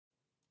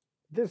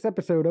This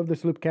episode of the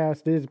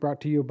SloopCast is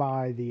brought to you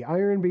by the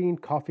Iron Bean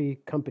Coffee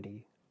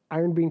Company.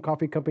 Iron Bean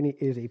Coffee Company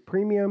is a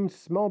premium,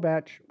 small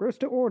batch,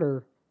 roast to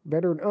order,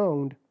 veteran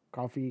owned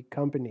coffee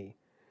company.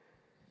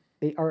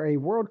 They are a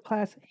world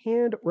class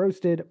hand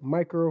roasted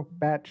micro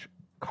batch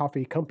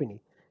coffee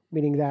company,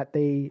 meaning that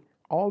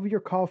all of your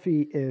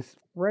coffee is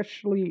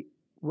freshly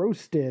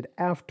roasted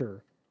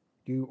after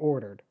you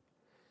ordered.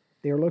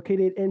 They are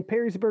located in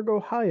Perrysburg,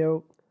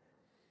 Ohio,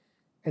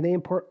 and they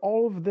import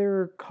all of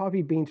their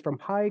coffee beans from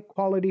high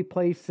quality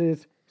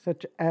places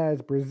such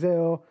as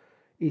Brazil,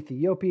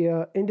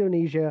 Ethiopia,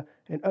 Indonesia,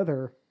 and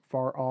other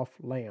far off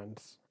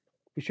lands.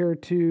 Be sure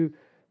to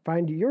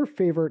find your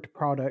favorite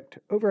product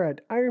over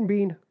at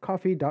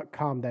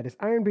ironbeancoffee.com. That is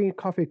Iron Bean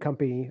Coffee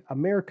Company,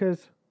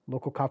 America's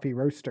local coffee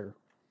roaster.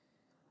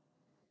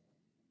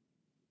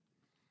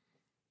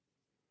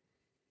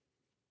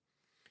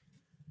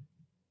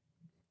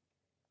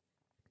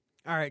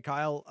 All right,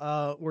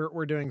 Kyle.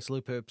 We're doing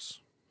SloopHoops.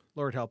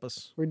 Lord help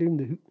us. We're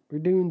doing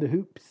the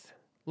hoops.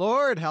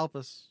 Lord help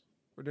us.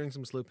 We're doing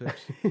some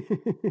SloopHoops.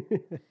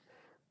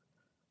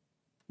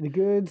 The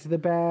goods, the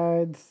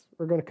bads.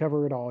 We're going to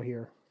cover it all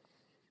here.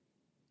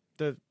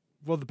 The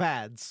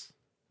bads.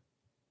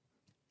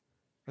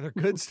 Are there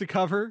goods to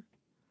cover?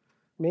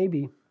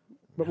 Maybe,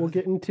 but we'll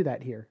get into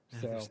that here. No,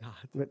 so there's not.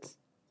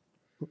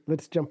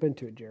 let's jump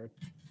into it, Jared.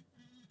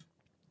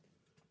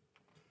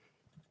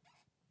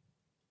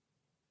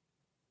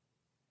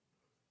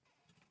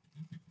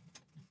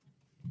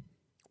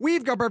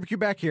 We've got barbecue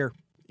back here.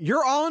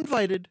 You're all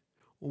invited.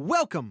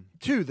 Welcome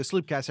to the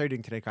Sloopcast. How are you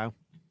doing today, Kyle?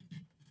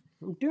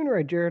 I'm doing all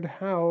right, Jared.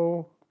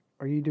 How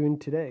are you doing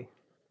today?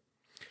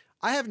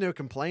 I have no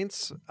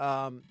complaints.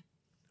 Well,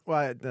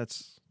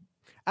 that's,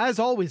 as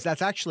always,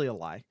 that's actually a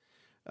lie.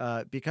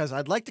 Because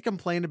I'd like to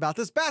complain about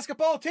this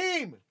basketball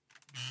team.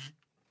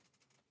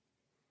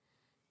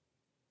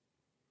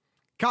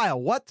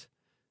 Kyle, what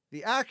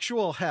the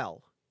actual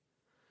hell?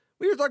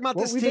 We were talking about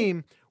this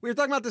team. We were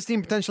talking about this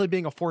team potentially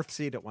being a 4th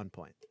seed at one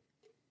point.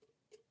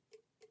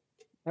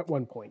 At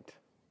one point.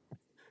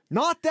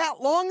 Not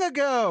that long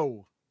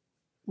ago.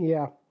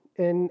 Yeah.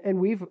 And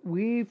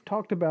we've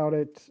talked about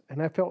it,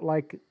 and I felt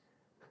like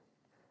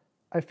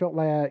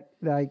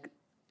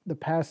the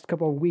past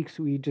couple of weeks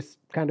we just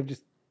kind of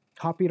just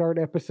copied our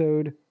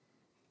episode,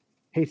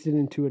 pasted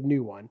into a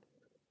new one.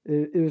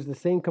 It was the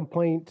same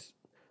complaints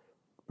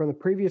from the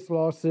previous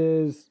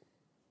losses,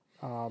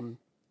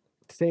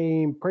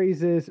 same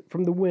praises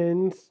from the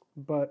wins,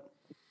 but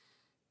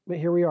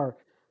here we are.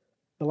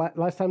 The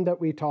last time that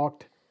we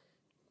talked,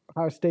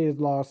 Ohio State has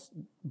lost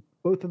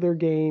both of their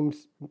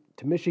games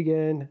to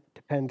Michigan,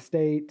 to Penn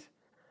State.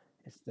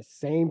 It's the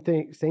same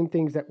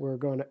things that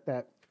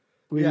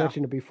we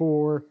mentioned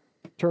before: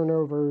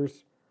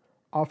 turnovers,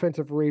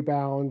 offensive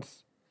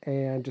rebounds,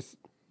 and just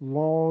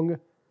long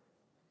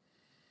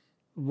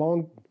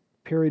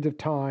periods of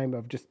time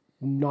of just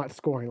not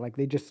scoring. Like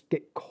they just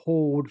get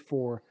cold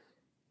for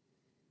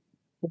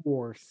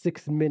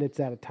 6 minutes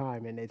at a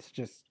time, and it's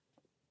just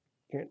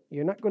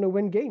you're not going to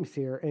win games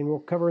here. And we'll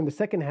cover in the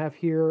second half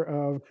here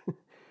of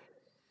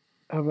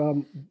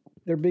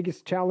their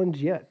biggest challenge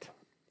yet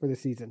for the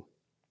season.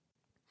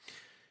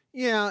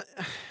 Yeah.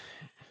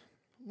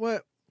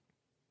 What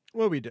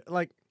we do?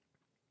 Like,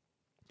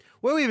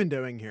 what are we even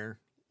doing here?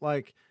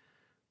 Like,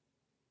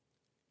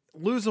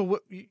 lose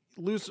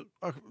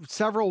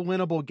several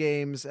winnable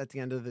games at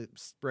the end of the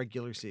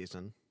regular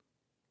season.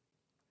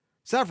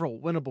 Several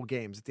winnable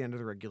games at the end of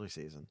the regular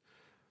season.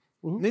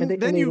 Mm-hmm.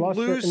 Then you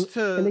lose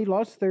to, and they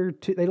lost their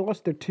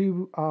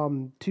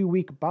 2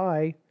 week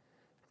bye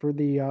for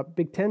the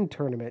Big Ten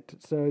tournament.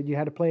 So you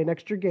had to play an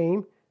extra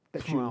game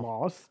that you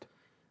lost.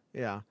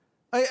 Yeah.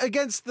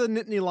 Against the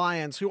Nittany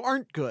Lions, who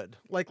aren't good.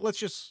 Like,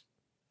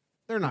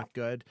 they're not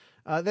good.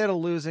 They had a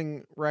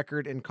losing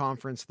record in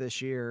conference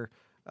this year.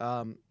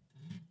 They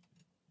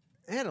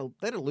had a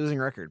losing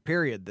record,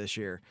 period, this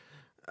year.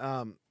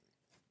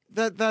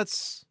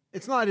 It's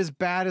not as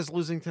bad as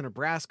losing to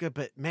Nebraska,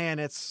 but man,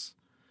 it's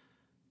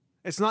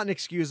not an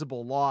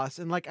excusable loss.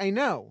 And like, I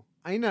know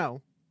they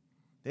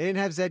didn't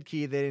have Zed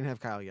Key. They didn't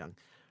have Kyle Young.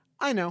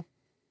 I know.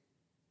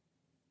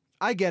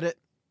 I get it.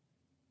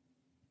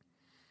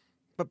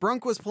 But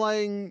Brunk was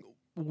playing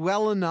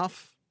well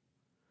enough.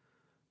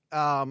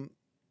 But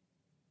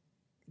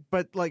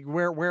like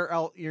where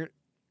else you're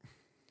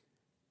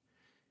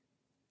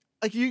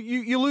like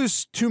you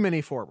lose too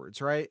many forwards,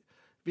 right?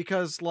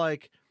 Because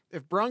like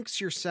if Brunk's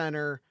your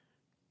center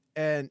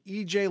and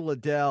EJ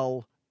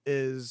Liddell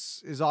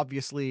is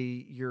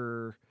obviously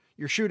your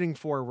shooting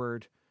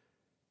forward,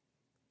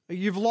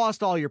 you've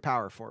lost all your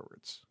power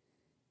forwards.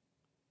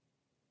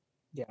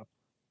 Yeah.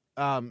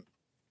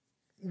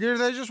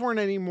 There just weren't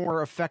any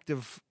more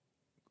effective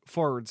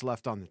forwards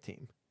left on the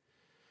team.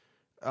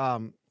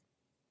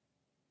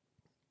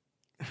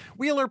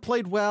 Wheeler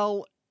played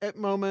well at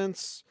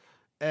moments,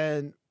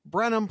 and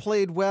Brenham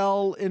played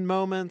well in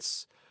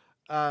moments.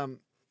 The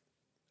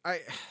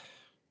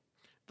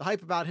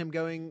hype about him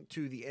going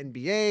to the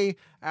NBA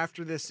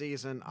after this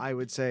season, I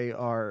would say,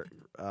 are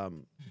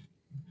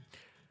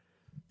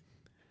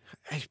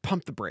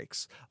pump the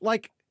brakes.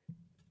 Like,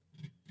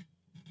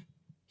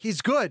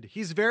 he's good.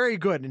 He's very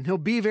good, and he'll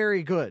be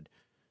very good.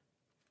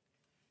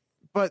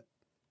 But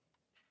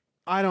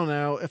I don't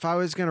know if I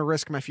was going to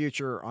risk my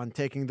future on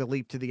taking the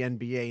leap to the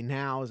NBA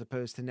now as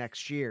opposed to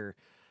next year.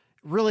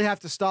 Really have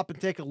to stop and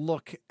take a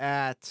look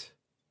at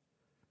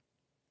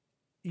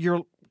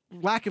your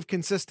lack of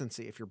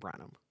consistency if you're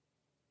Branham.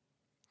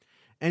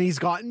 And he's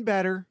gotten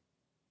better,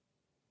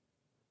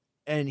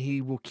 and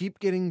he will keep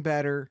getting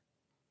better.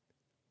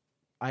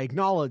 I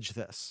acknowledge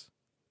this.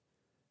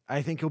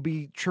 I think he'll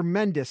be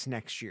tremendous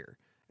next year,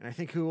 and I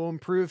think he will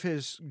improve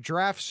his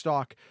draft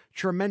stock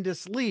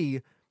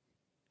tremendously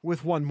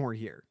with one more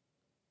year.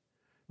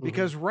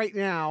 Because right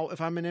now,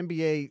 if I'm an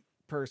NBA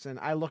person,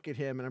 I look at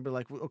him and I'll be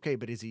like, okay,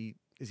 but is he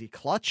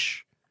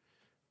clutch?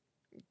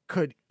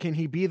 Can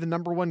he be the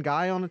number one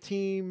guy on a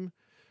team?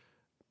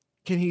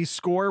 Can he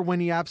score when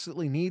he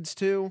absolutely needs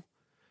to?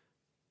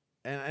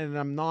 And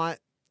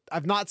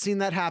I've not seen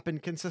that happen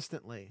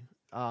consistently.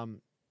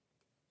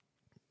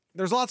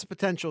 There's lots of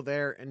potential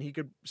there, and he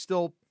could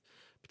still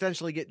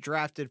potentially get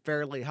drafted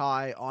fairly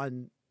high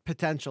on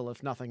potential,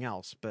 if nothing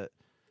else. But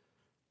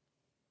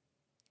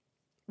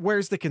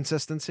where's the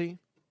consistency?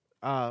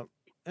 And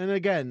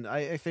again,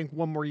 I think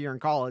one more year in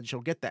college, he'll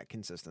get that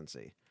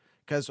consistency.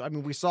 Because, I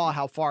mean, we saw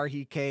how far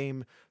he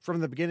came from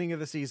the beginning of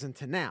the season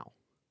to now.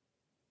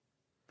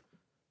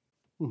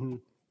 Mm-hmm.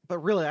 But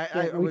really,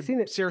 I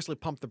would seriously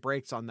pump the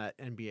brakes on that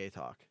NBA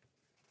talk.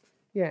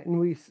 Yeah, and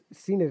we've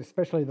seen it,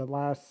 especially the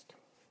last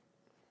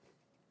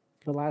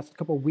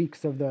couple of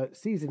weeks of the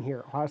season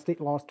here. Ohio State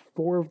lost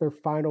 4 of their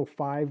final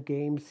 5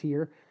 games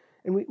here.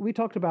 And we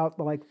talked about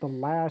like the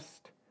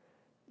last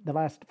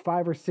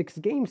 5 or 6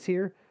 games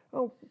here.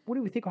 Oh, what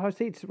do we think Ohio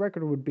State's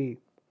record would be?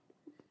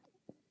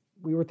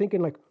 We were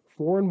thinking like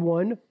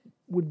 4-1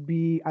 would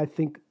be, I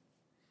think,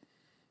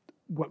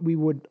 what we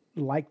would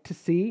like to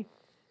see.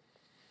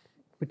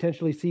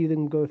 Potentially see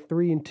them go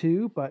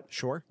 3-2, but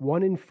sure,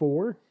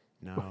 1-4.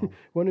 No,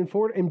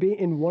 1-4, and be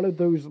in one of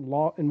those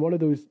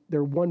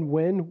their one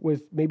win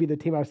was maybe the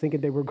team I was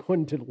thinking they were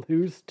going to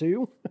lose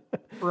to.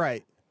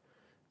 Right.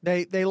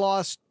 They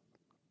lost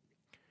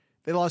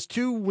 2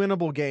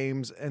 winnable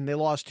games, and they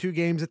lost 2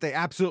 games that they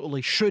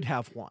absolutely should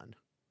have won.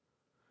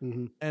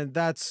 Mm-hmm. And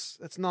that's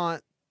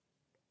not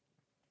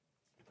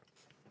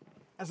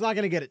going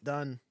to get it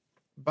done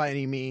by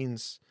any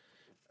means.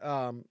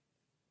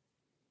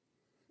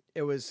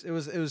 It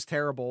was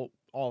terrible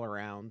all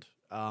around.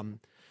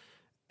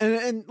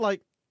 And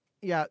like,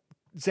 yeah,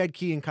 Zed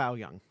Key and Kyle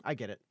Young. I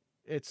get it.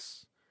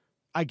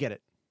 I get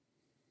it.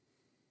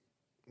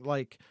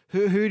 Like,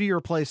 who do you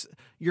replace?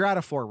 You're out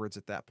of forwards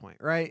at that point,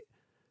 right?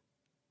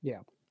 Yeah.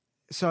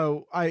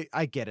 So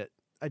I get it.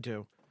 I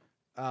do.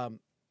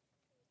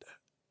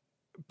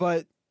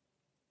 But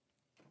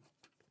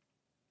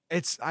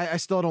I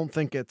still don't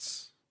think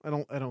it's, I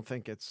don't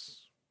think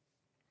it's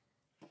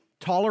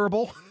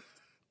tolerable.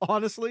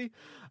 Honestly,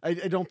 I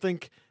don't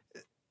think,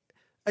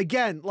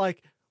 again,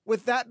 like,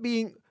 with that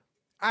being,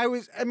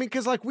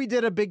 because like we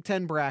did a Big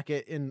Ten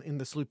bracket in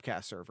the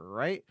SloopCast server,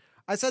 right?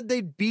 I said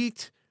they'd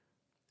beat,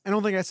 I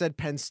don't think I said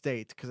Penn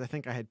State, because I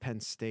think I had Penn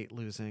State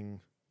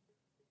losing.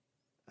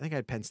 I think I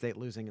had Penn State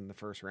losing in the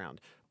first round,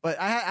 but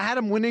I had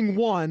them winning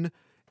 1,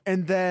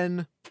 and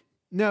then,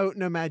 no,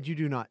 Matt, you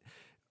do not.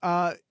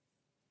 I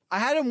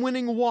had them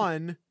winning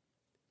 1,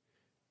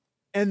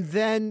 and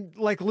then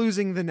like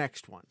losing the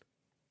next one.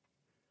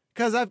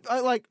 Because I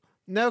like,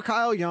 no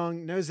Kyle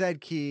Young, no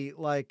Zed Key,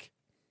 like,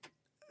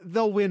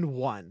 they'll win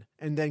 1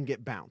 and then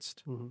get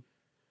bounced. Mm-hmm.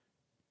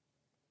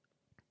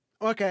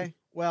 Okay,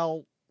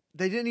 well,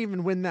 they didn't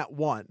even win that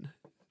 1.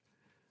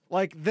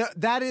 Like,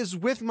 that is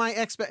with my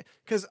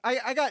because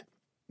I got,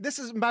 this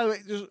is, by the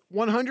way,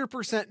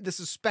 100%, this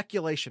is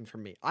speculation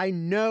from me. I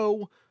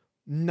know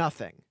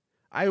nothing.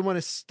 I want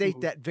to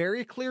state that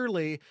very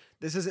clearly.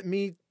 This isn't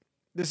me.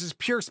 This is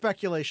pure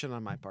speculation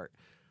on my part.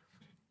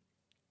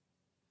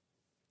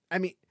 I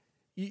mean,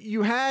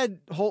 you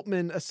had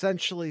Holtman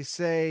essentially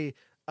say,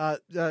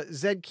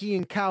 Zed Key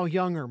and Kyle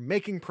Young are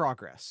making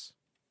progress.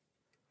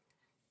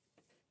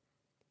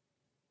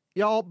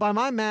 Y'all, by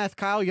my math,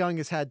 Kyle Young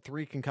has had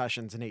 3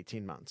 concussions in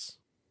 18 months.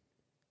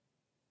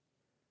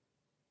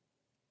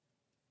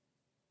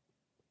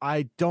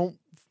 I don't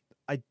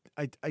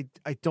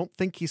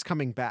think he's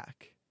coming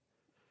back.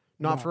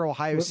 Not for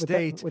Ohio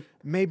State,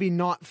 maybe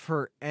not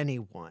for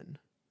anyone.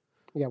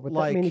 Yeah, with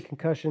that many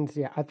concussions,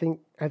 yeah, I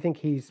think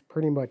he's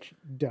pretty much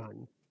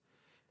done.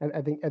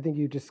 I think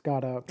you just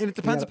gotta. And it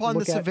depends upon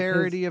the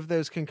severity of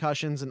those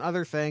concussions and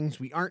other things.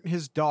 We aren't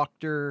his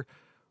doctor,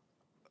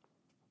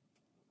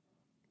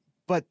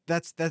 but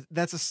that's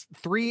a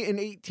 3 and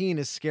 18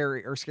 is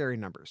scary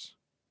numbers.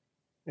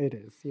 It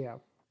is, yeah.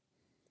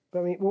 But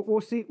I mean, we'll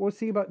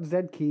see about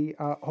Zed Key.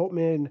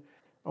 Holtman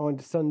on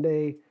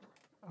Sunday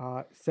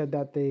said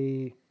that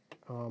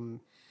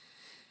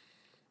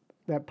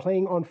that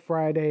playing on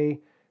Friday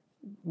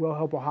will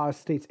help Ohio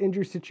State's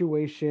injury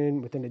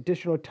situation with an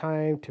additional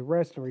time to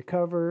rest and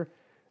recover.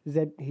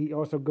 He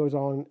also goes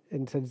on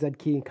and said Zed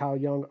Key and Kyle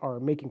Young are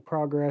making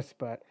progress,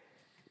 but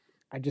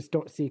I just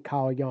don't see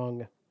Kyle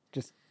Young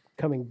just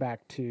coming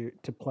back to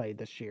play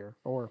this year,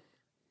 or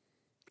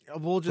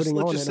let's just say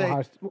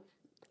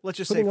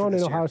putting for on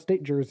this an year. Ohio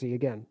State jersey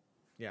again.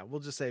 Yeah, we'll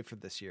just say for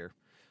this year.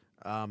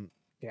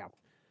 Yeah,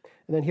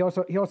 and then he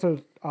also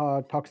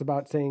talks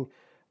about saying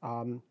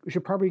we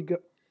should probably go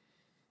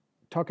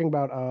talking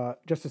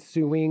about Justice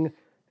Suing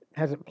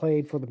hasn't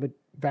played for the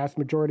vast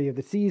majority of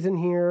the season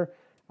here.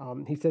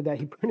 He said that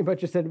he pretty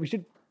much just said we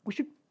should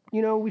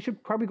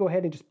probably go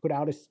ahead and just put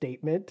out a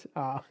statement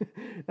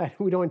that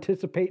we don't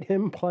anticipate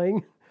him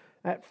playing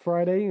at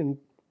Friday, and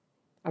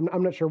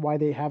I'm not sure why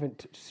they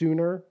haven't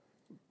sooner,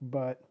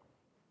 but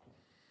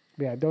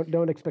yeah,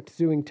 don't expect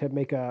Suing to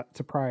make a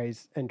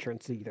surprise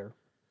entrance either.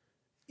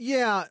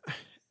 Yeah,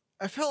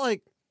 I felt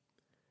like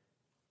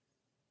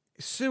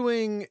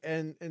Suing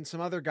and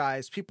some other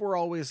guys, people were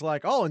always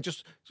like, "Oh, and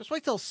just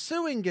wait till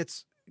Suing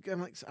gets."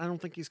 I'm like, I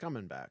don't think he's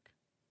coming back.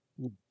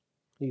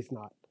 He's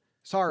not.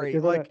 Sorry,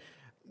 what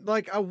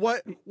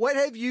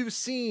have you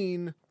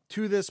seen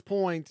to this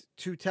point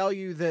to tell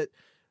you that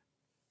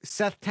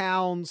Seth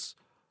Towns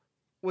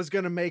was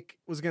gonna make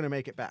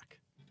it back?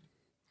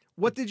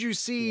 What did you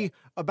see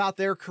about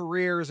their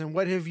careers, and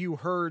what have you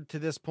heard to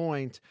this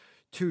point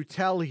to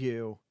tell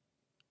you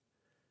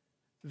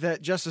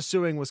that Justice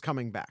Suing was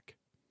coming back?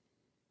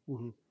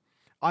 Mm-hmm.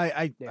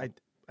 I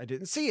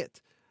didn't see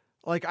it.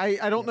 Like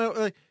I don't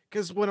know,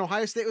 because when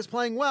Ohio State was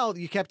playing well,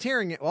 you kept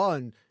hearing it. Well,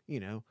 and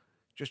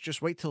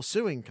just wait till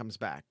Suing comes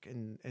back,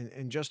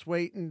 and just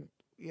wait, and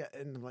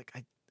like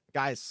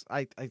I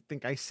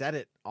think I said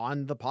it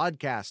on the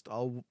podcast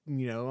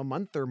a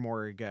month or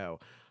more ago.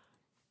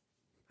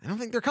 I don't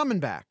think they're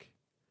coming back.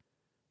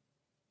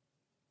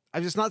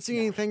 I've just not seen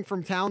anything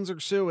from Towns or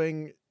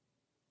Suing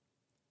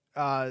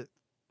that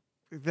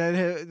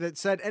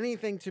said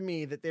anything to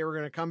me that they were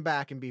going to come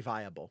back and be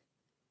viable.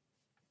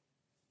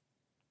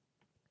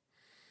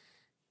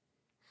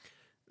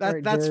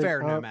 That's Jared,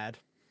 fair, Nomad.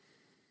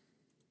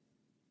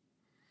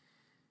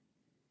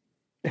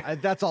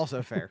 That's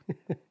also fair.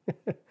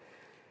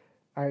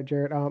 All right,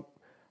 Jared.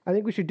 I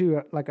think we should do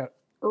a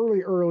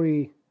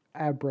early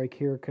ad break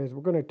here because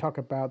we're going to talk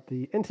about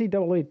the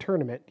NCAA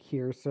tournament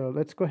here. So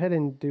let's go ahead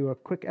and do a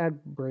quick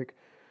ad break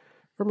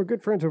from our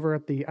good friends over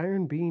at the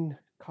Iron Bean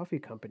Coffee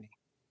Company.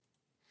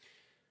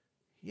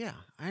 Yeah,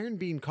 Iron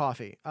Bean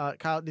Coffee.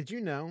 Kyle, did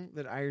you know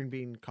that Iron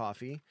Bean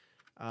Coffee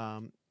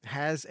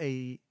has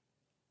a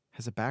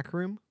back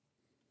room?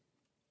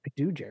 I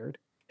do, Jared.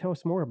 Tell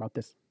us more about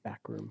this back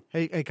room.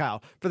 Hey,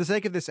 Kyle, for the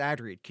sake of this ad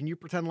read, can you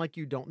pretend like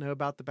you don't know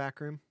about the back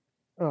room?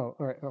 Oh,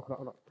 all right.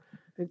 Hold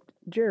on.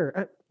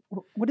 Jared,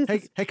 what is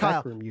this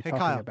back room you're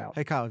talking about?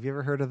 Hey, Kyle, have you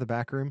ever heard of the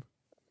back room?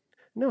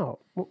 No.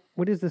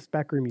 What is this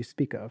back room you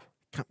speak of?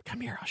 Come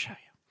here, I'll show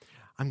you.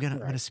 I'm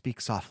gonna speak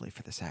softly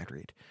for this ad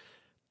read.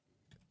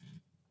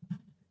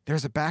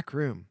 There's a back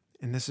room,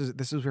 and this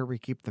is where we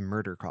keep the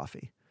murder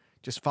coffee.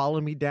 Just follow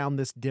me down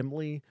this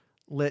dimly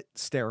lit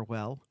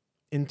stairwell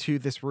into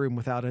this room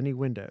without any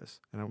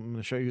windows, and I'm going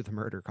to show you the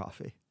murder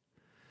coffee.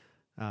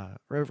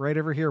 Right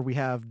over here, we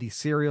have the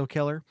Serial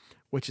Killer,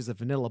 which is a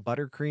vanilla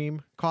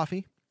buttercream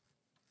coffee.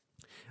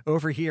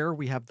 Over here,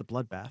 we have the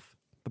Bloodbath.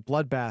 The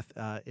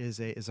Bloodbath is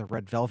a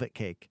red velvet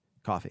cake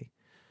coffee.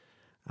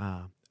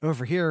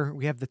 Over here,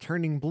 we have the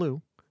Turning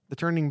Blue. The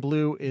Turning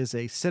Blue is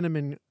a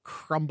cinnamon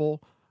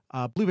crumble,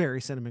 blueberry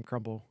cinnamon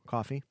crumble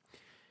coffee.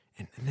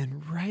 And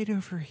then right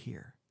over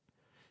here,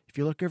 if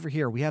you look over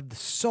here, we have the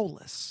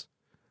Solace,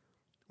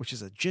 which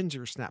is a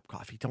ginger snap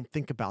coffee. Don't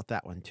think about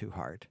that one too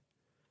hard.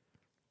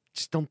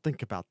 Just don't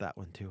think about that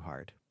one too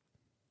hard.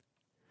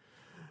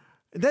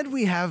 And then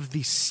we have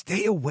the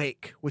Stay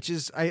Awake, which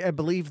is, I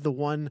believe, the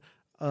one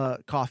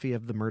coffee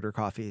of the murder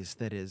coffees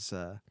that is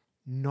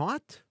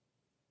not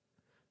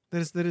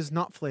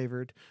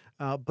flavored,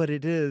 but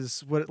it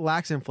is what it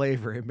lacks in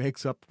flavor. It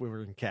makes up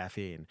in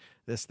caffeine.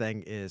 This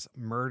thing is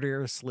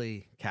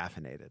murderously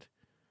caffeinated.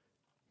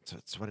 So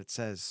it's what it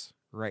says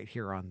right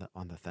here on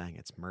the thing.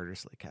 It's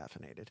murderously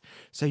caffeinated.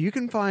 So you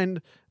can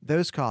find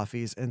those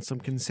coffees and some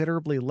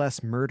considerably less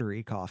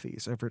murdery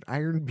coffees over at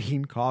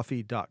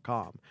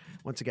ironbeancoffee.com.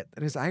 Once again,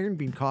 that is Iron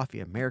Bean Coffee,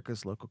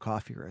 America's local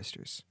coffee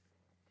roasters.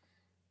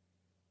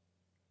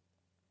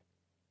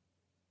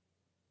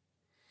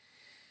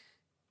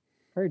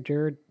 All right,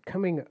 Jared,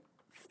 coming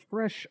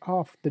fresh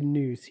off the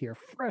news here.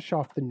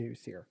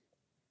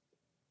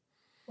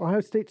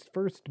 Ohio State's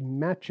first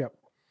matchup.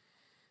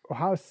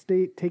 Ohio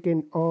State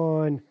taking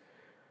on,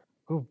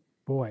 oh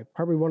boy,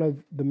 probably one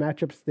of the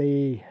matchups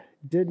they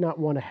did not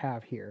want to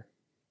have here.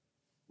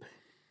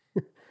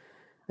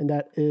 And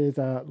that is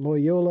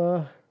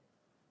Loyola,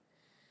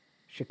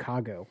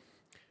 Chicago,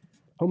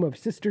 home of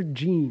Sister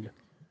Jean.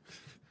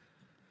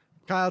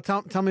 Kyle,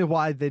 tell me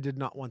why they did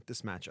not want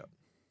this matchup.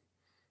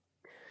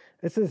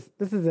 This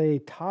is a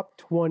top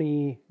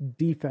 20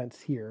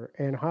 defense here,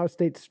 and Ohio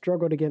State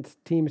struggled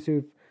against teams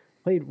who've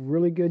played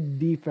really good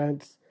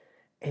defense.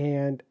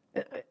 And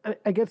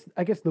I guess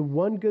the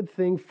one good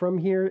thing from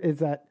here is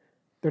that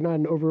they're not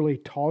an overly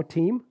tall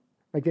team.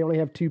 Like they only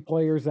have two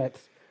players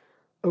that's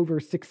over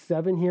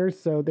 6'7" here,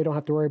 so they don't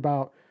have to worry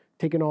about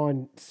taking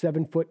on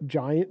 7-foot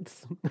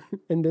giants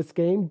in this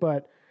game,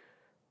 but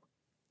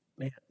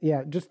man,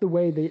 yeah, just the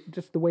way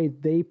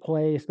they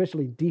play,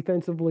 especially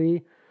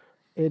defensively,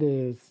 it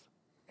is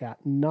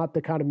not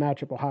the kind of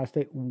matchup Ohio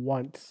State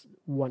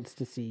wants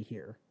to see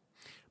here.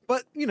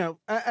 But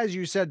as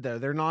you said, though,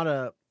 they're not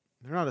a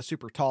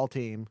super tall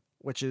team,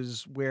 which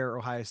is where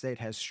Ohio State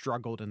has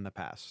struggled in the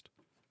past.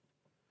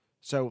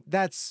 So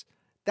that's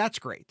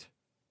great,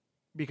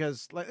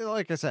 because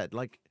like I said,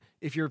 like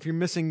if you're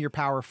missing your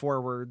power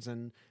forwards,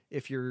 and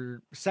if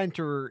your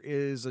center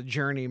is a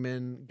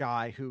journeyman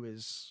guy who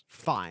is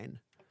fine,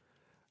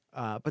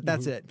 but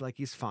that's it. Like,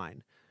 he's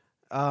fine.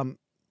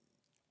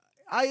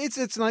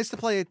 It's nice to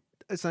play.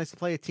 It's nice to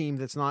play a team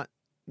that's not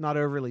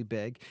overly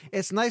big.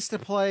 It's nice to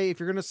play if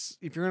you're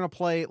gonna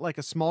play like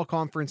a small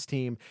conference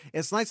team.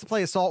 It's nice to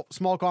play a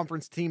small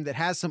conference team that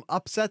has some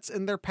upsets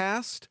in their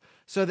past,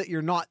 so that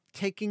you're not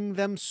taking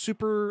them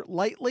super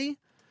lightly.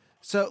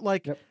 So,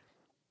 like,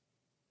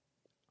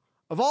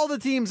 of all the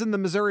teams in the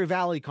Missouri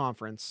Valley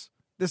Conference,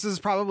 this is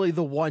probably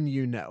the one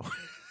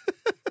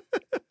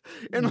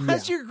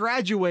unless you're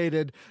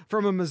graduated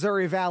from a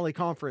Missouri Valley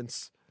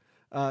Conference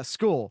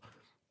school.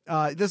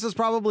 This is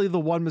probably the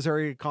one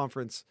Missouri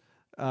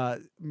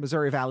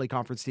Valley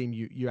Conference team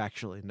you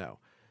actually know.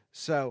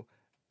 So,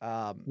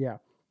 and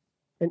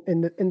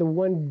the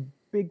one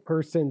big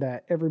person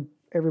that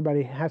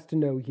everybody has to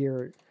know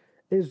here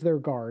is their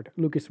guard,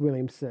 Lucas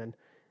Williamson.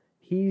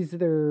 He's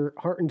their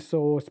heart and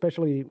soul,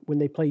 especially when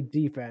they play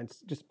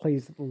defense. Just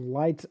plays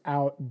lights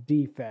out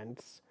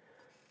defense,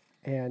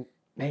 and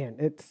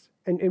man,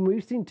 and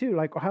we've seen too.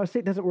 Like, Ohio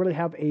State doesn't really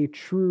have a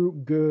true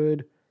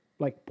good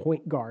like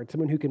point guard,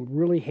 someone who can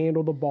really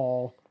handle the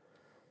ball,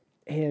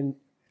 and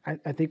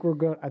I think we're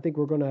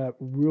gonna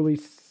really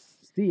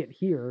see it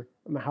here.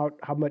 How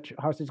much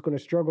Ohio State's going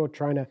to struggle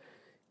trying to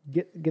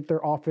get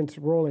their offense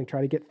rolling, try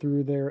to get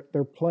through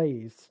their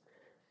plays,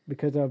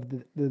 because of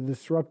the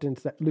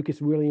disruptance that Lucas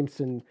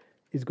Williamson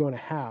is going to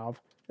have,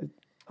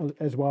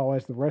 as well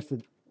as the rest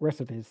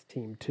of his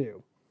team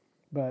too.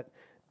 But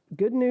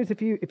good news,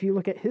 if you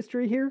look at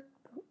history here,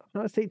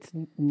 Ohio State's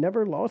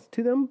never lost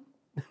to them.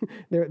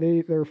 They're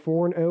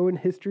 4-0 in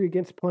history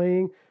against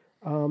playing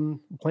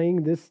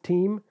this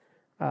team.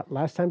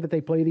 Last time that they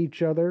played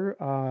each other,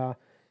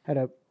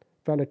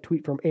 found a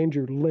tweet from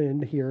Andrew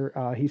Lind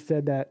here. He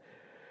said that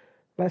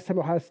last time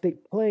Ohio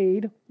State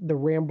played the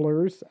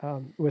Ramblers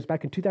was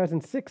back in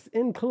 2006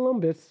 in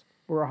Columbus,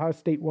 where Ohio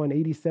State won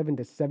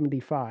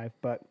 87-75.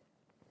 But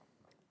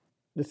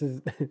this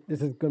is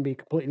going to be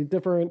completely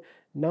different.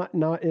 Not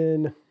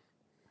in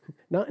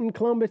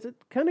Columbus.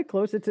 It's kind of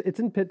close. It's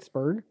in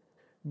Pittsburgh,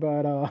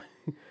 but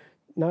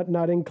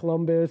not in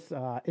Columbus.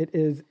 It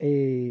is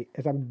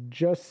as I'm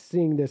just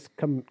seeing this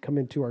come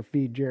into our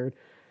feed, Jared.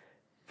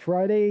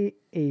 Friday,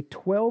 a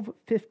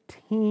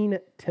 12:15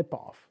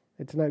 tip-off.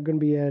 It's not going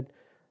to be a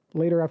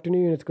later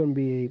afternoon. It's going to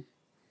be a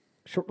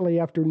shortly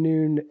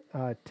afternoon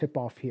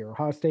tip-off here.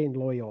 Ohio State and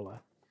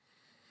Loyola.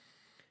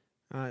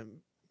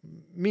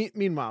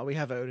 Meanwhile, we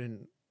have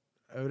Odin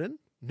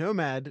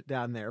Nomad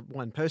down there.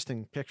 One,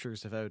 posting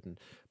pictures of Odin,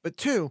 but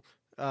two,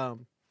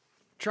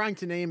 trying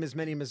to name as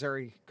many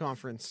Missouri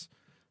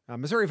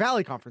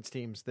Valley Conference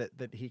teams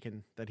that he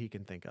can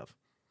think of.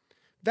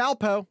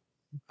 Valpo.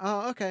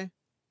 Oh, okay.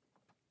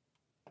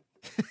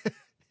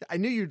 I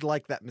knew you'd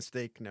like that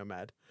mistake,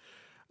 Nomad.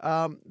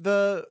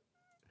 So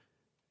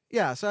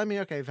I mean,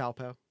 okay,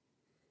 Valpo.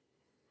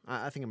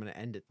 I think I'm going to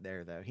end it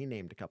there, though. He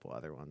named a couple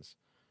other ones.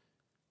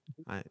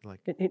 I like.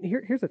 And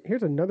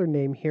here's another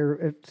name here.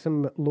 If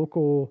some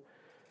local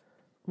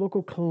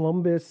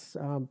Columbus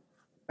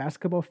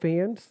basketball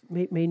fans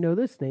may know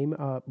this name.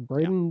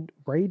 Braden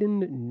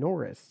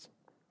Norris.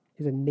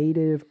 He's a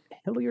native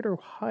Hilliard,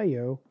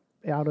 Ohio,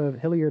 out of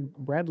Hilliard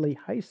Bradley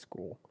High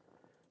School.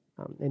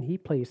 And he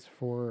plays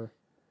for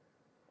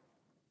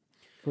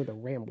the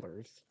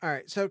Ramblers. All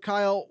right. So,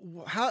 Kyle,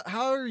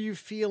 how are you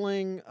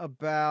feeling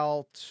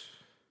about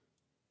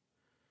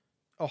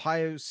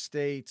Ohio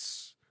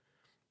State's?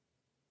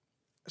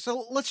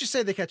 So let's just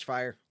say they catch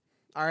fire.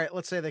 All right.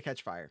 Let's say they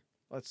catch fire.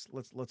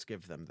 Let's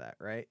give them that,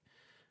 right?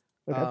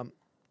 Okay.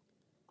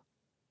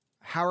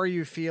 How are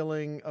you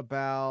feeling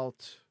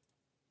about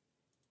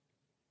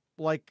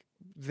like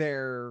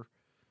their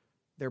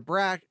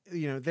bracket,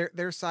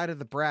 their side of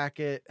the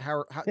bracket?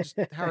 How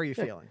are you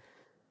feeling?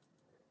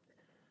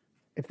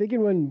 If they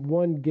can win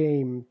one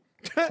game,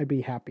 I'd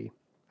be happy.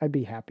 All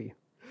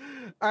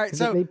right,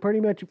 so they pretty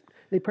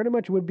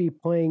much would be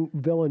playing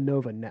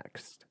Villanova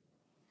next.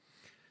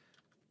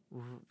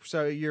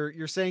 So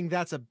you're saying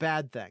that's a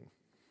bad thing?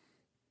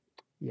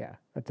 Yeah,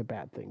 that's a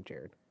bad thing,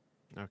 Jared.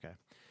 Okay.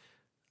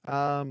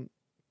 I'd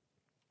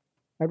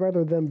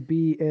rather them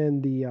be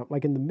in the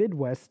in the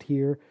Midwest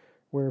here,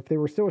 where if they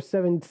were still a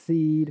 7th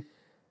seed,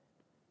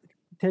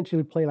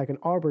 potentially play like an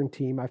Auburn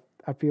team.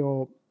 I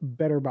feel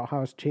better about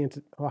Ohio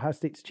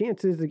State's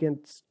chances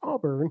against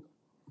Auburn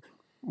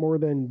more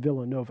than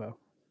Villanova.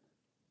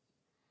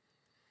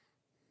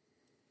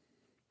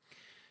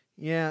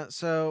 Yeah,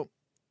 so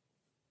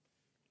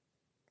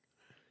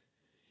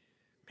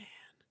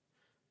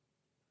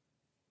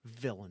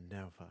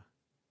Villanova.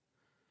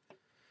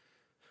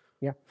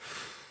 Yeah,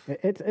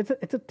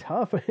 it's a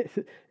tough.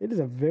 It is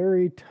a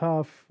very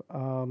tough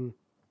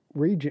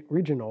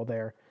regional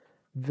there.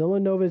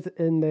 Villanova's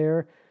in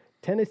there.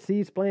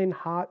 Tennessee's playing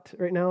hot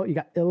right now. You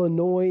got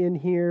Illinois in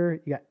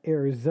here. You got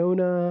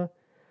Arizona.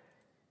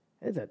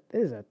 It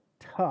is a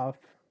tough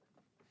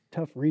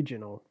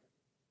regional.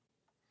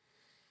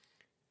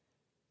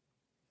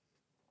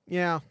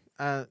 Yeah.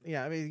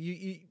 Yeah. I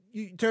mean,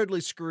 you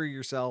totally screw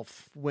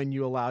yourself when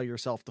you allow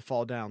yourself to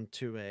fall down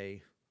to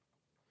an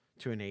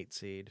 8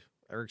 seed,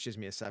 or excuse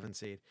me, a 7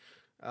 seed.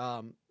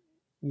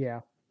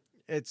 Yeah.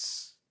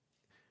 It's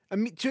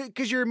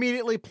because you're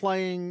immediately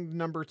playing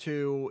number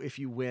 2 if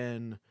you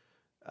win.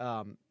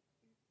 Yeah,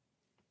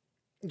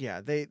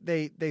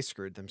 they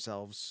screwed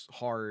themselves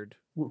hard.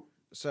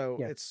 So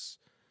yeah. it's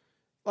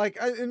like,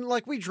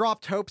 we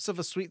dropped hopes of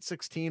a Sweet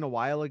 16 a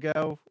while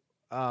ago.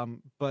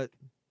 But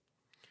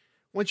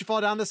once you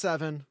fall down to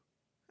 7,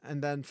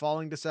 and then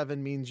falling to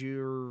 7 means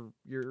you're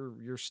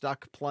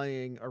stuck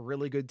playing a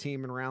really good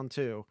team in round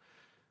 2.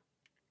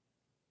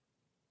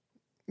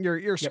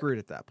 You're screwed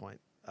at that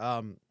point.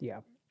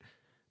 Yeah.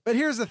 But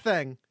here's the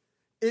thing.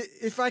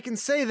 If I can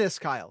say this,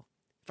 Kyle,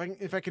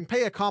 if I can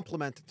pay a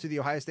compliment to the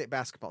Ohio State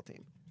basketball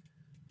team,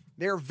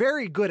 they're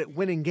very good at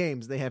winning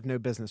games they have no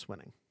business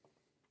winning.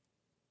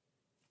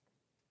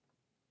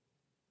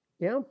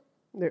 Yeah,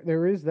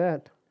 there is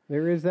that.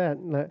 There is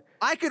that.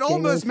 I could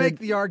almost make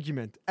the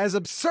argument, as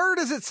absurd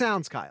as it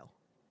sounds, Kyle,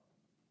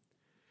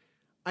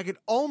 I could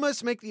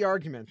almost make the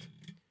argument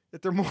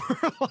that they're more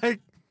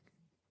like,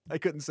 I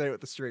couldn't say it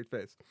with a straight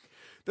face.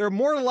 They're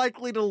more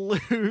likely to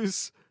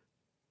lose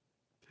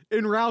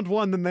in round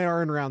 1 than they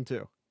are in round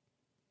 2.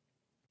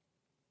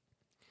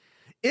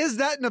 Is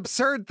that an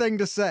absurd thing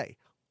to say?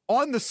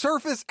 On the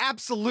surface,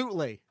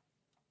 absolutely.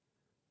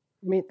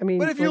 I mean,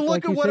 but if you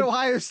look at what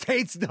Ohio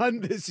State's done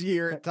this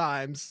year at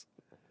times.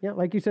 Yeah,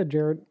 like you said,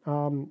 Jared,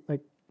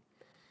 like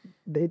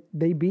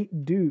they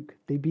beat Duke,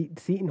 they beat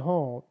Seton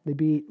Hall, they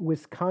beat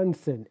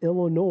Wisconsin,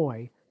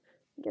 Illinois.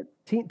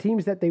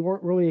 Teams that they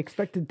weren't really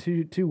expected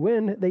to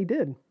win, they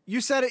did. You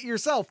said it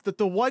yourself that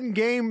the one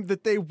game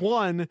that they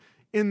won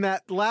in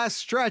that last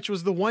stretch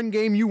was the one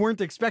game you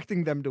weren't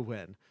expecting them to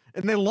win.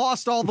 And they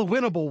lost all the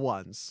winnable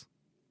ones.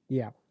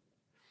 Yeah.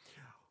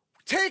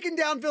 Taking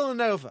down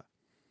Villanova.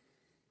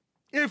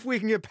 If we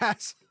can get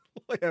past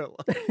Loyola.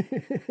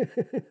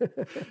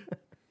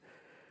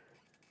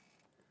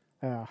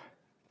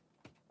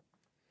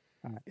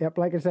 Yep,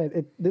 like I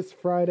said, this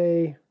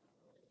Friday,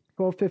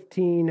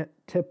 12:15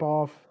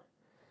 tip-off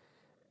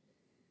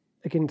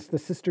against the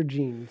Sister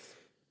Jeans.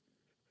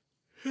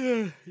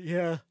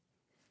 Yeah.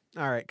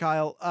 All right,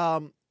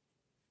 Kyle.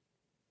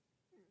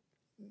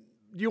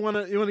 You want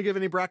to give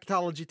any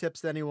bracketology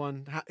tips to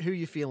anyone? Who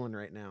you feeling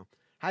right now?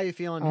 How you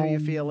feeling? Who you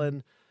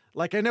feeling?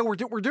 Like, I know we're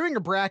doing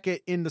a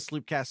bracket in the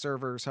Sloopcast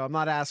server, so I'm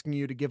not asking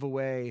you to give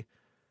away.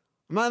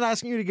 I'm not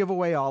asking you to give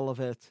away all of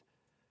it.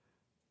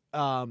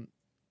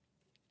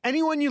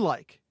 Anyone you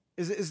like?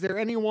 Is there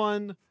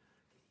anyone?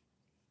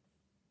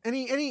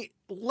 Any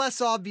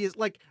less obvious?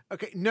 Like,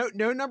 okay, no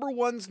number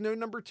 1s, no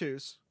number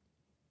 2s,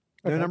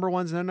 no number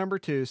 1s, no number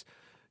 2s.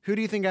 Who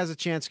do you think has a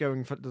chance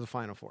going to the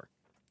Final Four?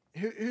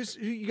 Who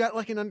you got,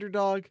 like an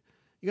underdog?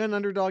 You got an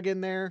underdog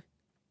in there?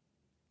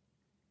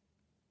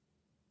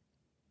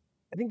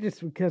 I think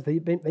just because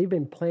they've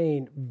been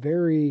playing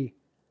very,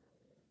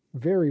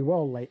 very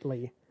well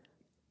lately.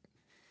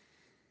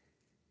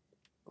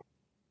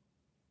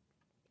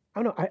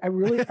 I don't know. I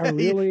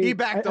really. He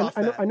backed off.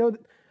 I know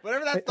that,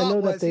 whatever that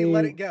thought was, he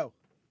let it go.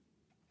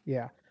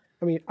 Yeah,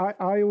 I mean,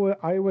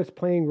 Iowa's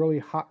playing really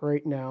hot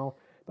right now.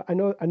 But I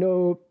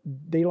know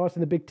they lost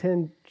in the Big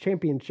Ten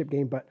championship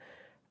game, but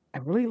I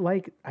really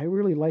like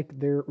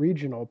their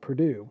regional,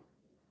 Purdue.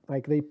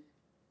 Like I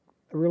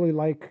really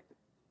like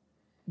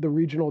the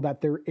regional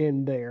that they're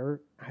in there.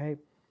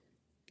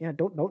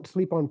 Don't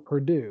sleep on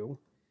Purdue.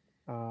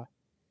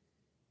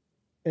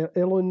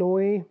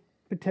 Illinois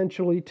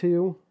potentially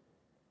too.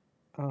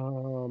 I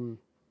don't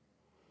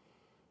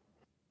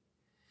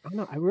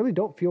know. I really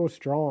don't feel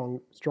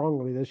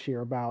strongly this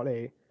year about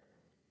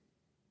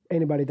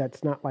anybody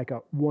that's not like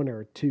a 1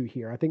 or 2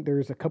 here. I think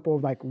there's a couple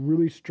of like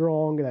really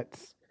strong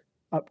that's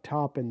up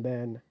top, and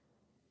then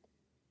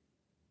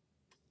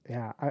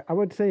I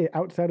would say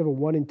outside of a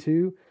 1 and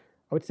 2,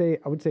 I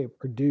would say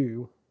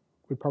Purdue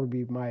would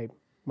probably be my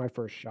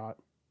first shot.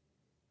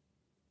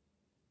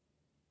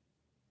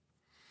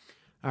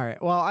 All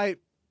right. Well,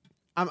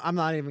 I'm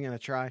not even gonna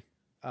try.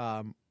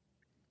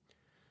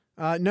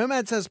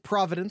 Nomad says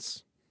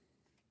Providence.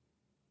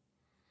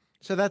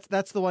 So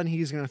that's the one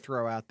he's going to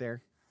throw out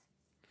there.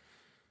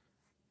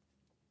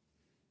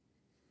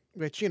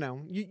 Which,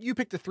 you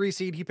picked a 3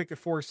 seed, he picked a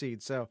 4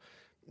 seed. So,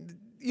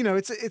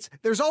 it's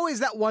there's always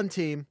that one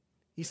team.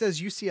 He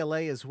says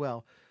UCLA as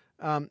well.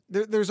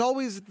 There's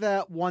always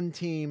that one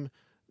team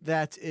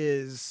that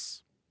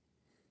is,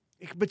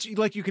 but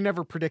you can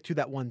never predict who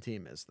that one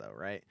team is though,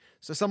 right?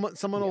 So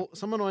someone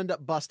will end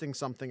up busting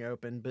something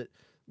open, but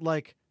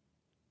like,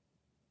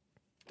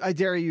 I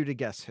dare you to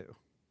guess who,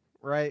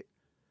 right?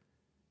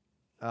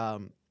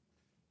 Um,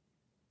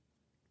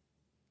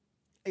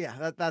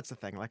 yeah, that's the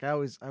thing. Like I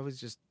was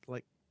just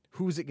like,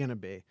 who's it gonna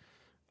be?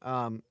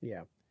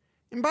 Yeah.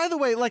 And by the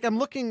way, like I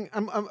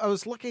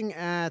was looking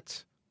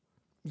at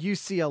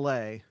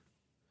UCLA,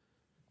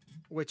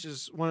 which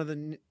is one of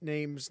the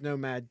names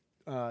Nomad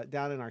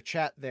down in our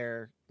chat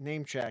there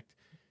name checked.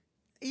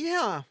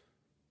 Yeah,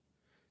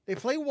 they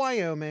play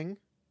Wyoming.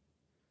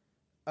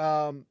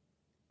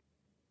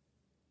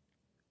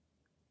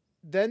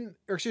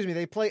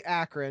 They play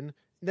Akron.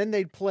 Then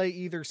they'd play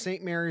either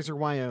St. Mary's or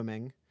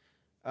Wyoming.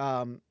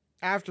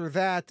 After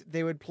that,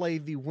 they would play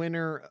the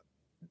winner,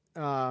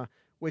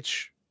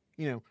 which,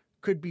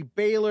 could be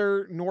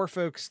Baylor,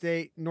 Norfolk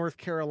State, North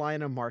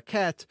Carolina,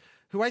 Marquette,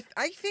 who I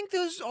think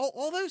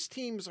all those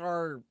teams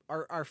are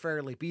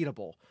fairly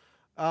beatable.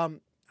 I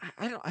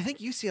think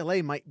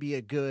UCLA might be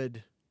a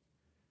good.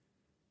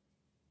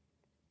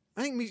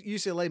 I think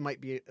UCLA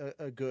might be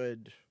a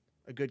good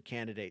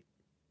candidate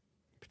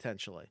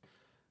potentially.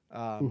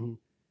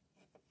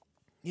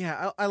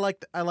 Yeah, I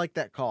like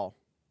that call,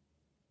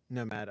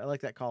 Nomad. I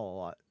like that call a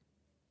lot.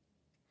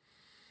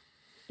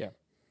 Yeah.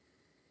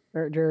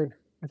 All right, Jared.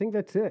 I think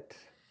that's it.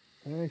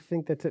 I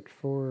think that's it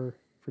for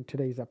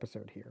today's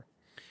episode here.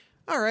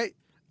 All right.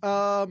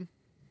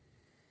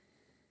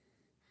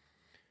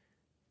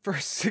 For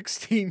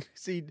 16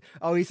 seed.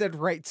 Oh, he said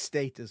Wright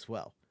State as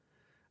well.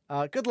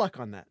 Good luck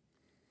on that.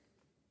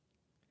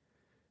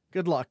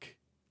 Good luck.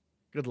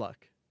 Good luck.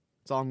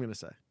 That's all I'm going to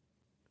say.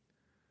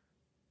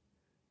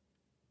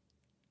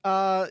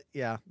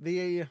 Yeah,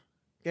 the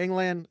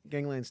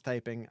Gangland's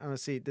typing. I'm going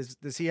to see.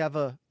 Does he have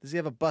a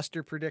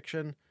Buster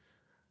prediction?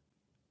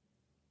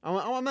 I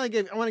want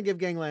to give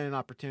Gangland an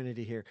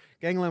opportunity here.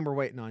 Gangland, we're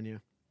waiting on you.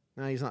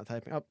 No, he's not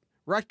typing. Oh,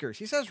 Rutgers.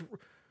 He says,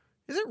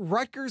 is it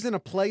Rutgers in a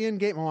play-in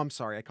game? Oh, I'm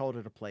sorry. I called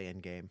it a play-in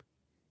game.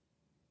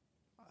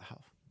 Oh.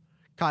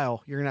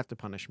 Kyle, you're going to have to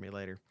punish me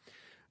later.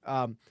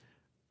 Aren't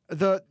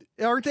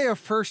they a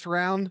first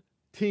round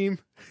team?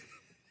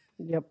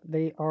 Yep,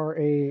 they are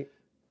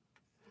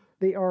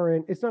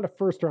it's not a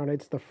first round,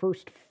 it's the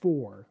first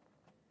four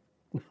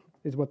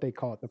is what they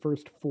call it. The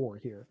first four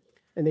here.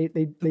 And they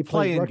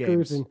play Rutgers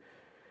games. And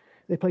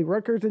they play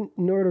Rutgers and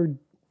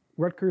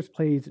Rutgers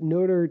plays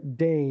Notre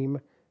Dame,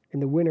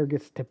 and the winner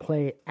gets to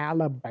play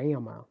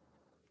Alabama.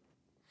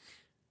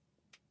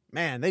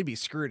 Man, they'd be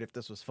screwed if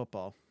this was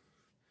football.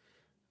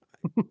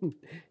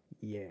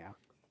 Yeah.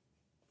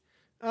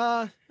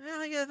 I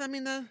guess. I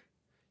mean,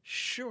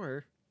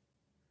 sure.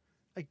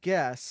 I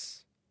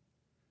guess.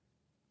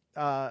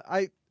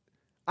 I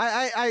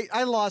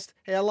lost.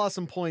 Hey, I lost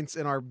some points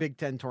in our Big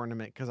Ten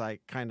tournament because I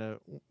kind of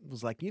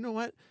was like, you know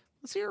what?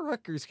 Let's see what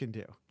Rutgers can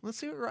do. Let's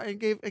see what I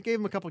gave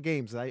them a couple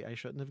games that I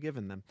shouldn't have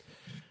given them.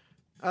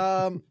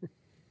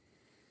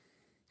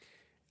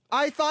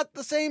 I thought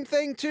the same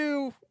thing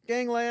too,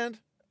 Gangland.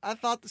 I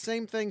thought the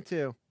same thing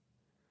too.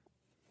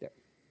 Yep.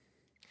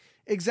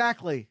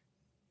 Exactly.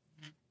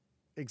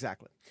 All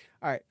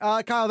right,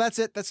 Kyle, that's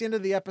it. That's the end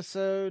of the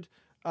episode.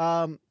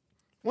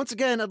 Once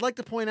again, I'd like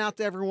to point out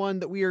to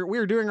everyone that we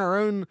are doing our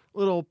own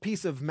little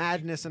piece of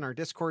madness in our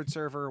Discord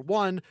server.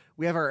 One,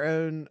 we have our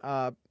own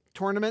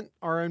tournament,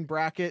 our own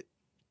bracket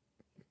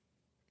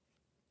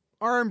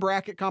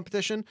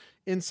competition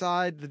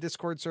inside the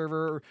Discord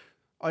server.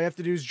 All you have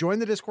to do is join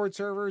the Discord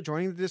server.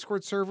 Joining the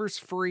Discord server is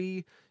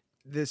free.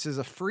 This is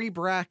a free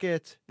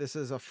bracket. This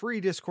is a free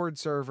Discord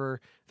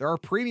server. There are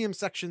premium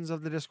sections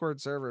of the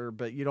Discord server,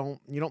 but you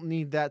don't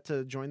need that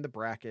to join the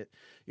bracket.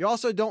 You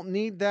also don't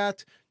need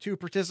that to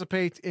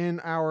participate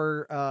in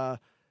our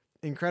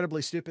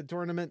incredibly stupid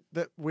tournament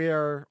that we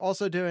are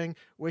also doing,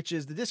 which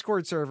is the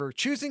Discord server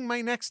choosing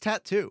my next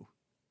tattoo.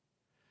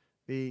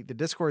 The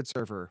Discord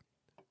server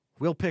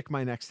will pick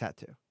my next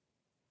tattoo.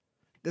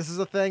 This is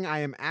a thing I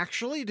am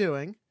actually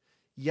doing.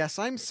 Yes,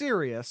 I'm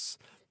serious.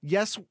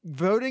 Yes,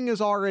 voting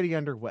is already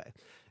underway.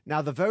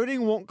 Now, the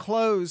voting won't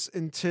close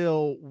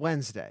until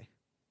Wednesday.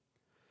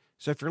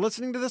 So if you're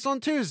listening to this on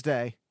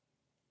Tuesday,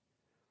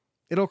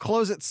 it'll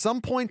close at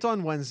some point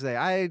on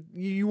Wednesday.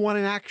 You want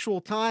an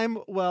actual time?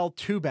 Well,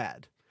 too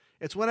bad.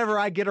 It's whenever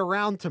I get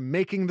around to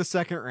making the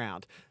second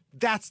round.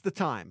 That's the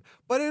time.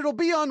 But it'll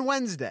be on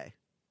Wednesday.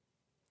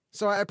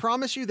 So I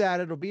promise you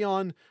that it'll be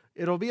on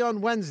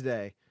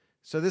Wednesday.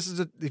 So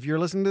if you're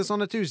listening to this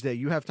on a Tuesday,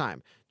 you have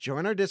time.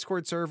 Join our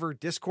Discord server,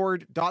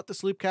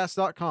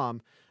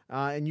 discord.thesloopcast.com,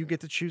 and you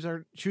get to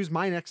choose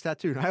my next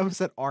tattoo. I almost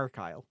said R,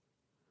 Kyle.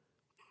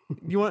 Do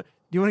you want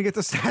to get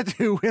this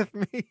tattoo with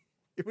me?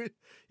 It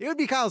would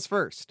be Kyle's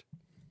first.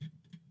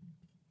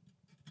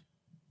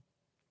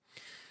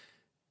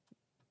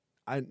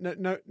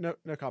 No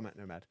comment,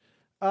 Nomad.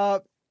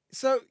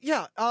 So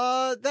yeah,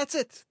 that's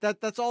it.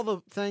 That's all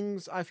the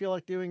things I feel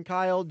like doing.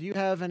 Kyle, do you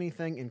have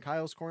anything in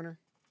Kyle's corner?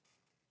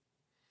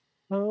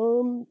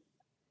 Other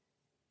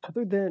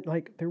than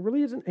there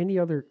really isn't any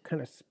other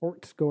kind of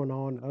sports going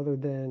on other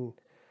than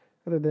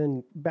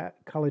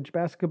college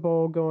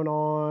basketball going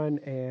on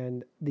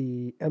and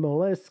the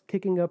MLS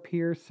kicking up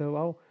here.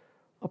 So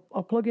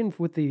I'll plug in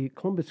with the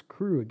Columbus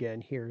Crew again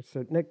here.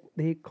 So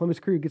the Columbus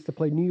Crew gets to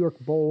play New York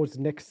Bulls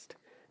next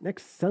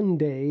next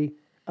Sunday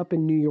up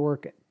in New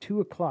York at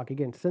 2 o'clock.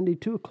 Again, Sunday,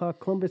 2 o'clock,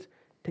 Columbus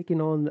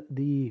taking on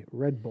the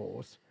Red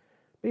Bulls.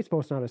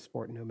 Baseball's not a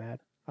sport, Nomad.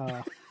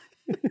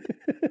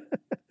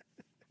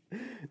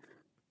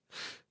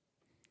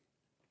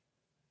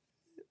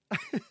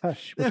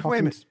 Hush, we're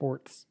talking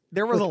sports.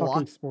 There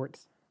was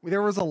sports.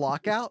 There was a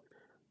lockout?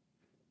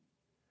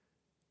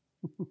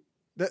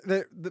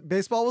 the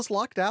baseball was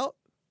locked out?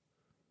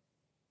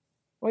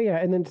 Oh, yeah,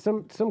 and then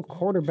some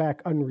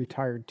quarterback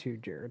unretired too,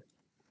 Jared.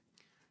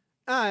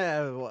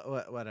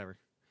 Whatever.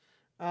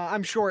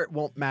 I'm sure it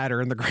won't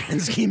matter in the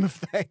grand scheme of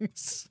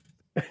things.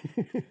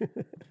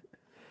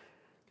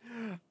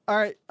 All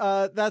right,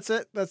 that's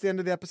it. That's the end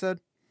of the episode.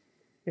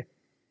 Yeah.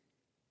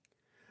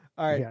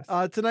 All right.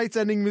 Yes. Tonight's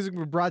ending music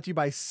was brought to you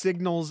by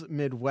Signals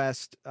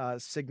Midwest.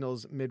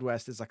 Signals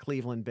Midwest is a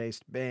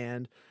Cleveland-based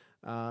band.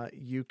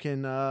 You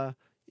can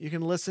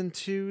listen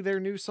to their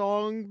new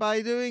song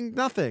by doing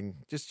nothing,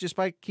 just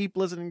by keep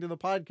listening to the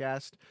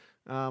podcast.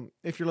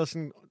 If you're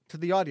listening to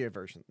the audio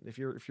version, if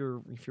you're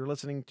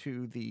listening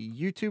to the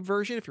YouTube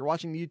version, if you're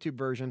watching the YouTube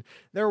version,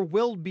 there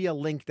will be a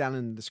link down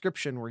in the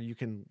description where you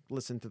can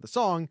listen to the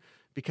song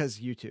because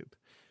YouTube.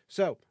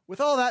 So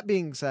with all that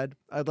being said,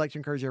 I'd like to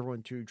encourage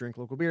everyone to drink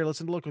local beer,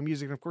 listen to local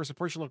music, and of course,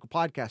 support your local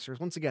podcasters.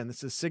 Once again,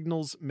 this is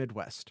Signals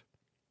Midwest.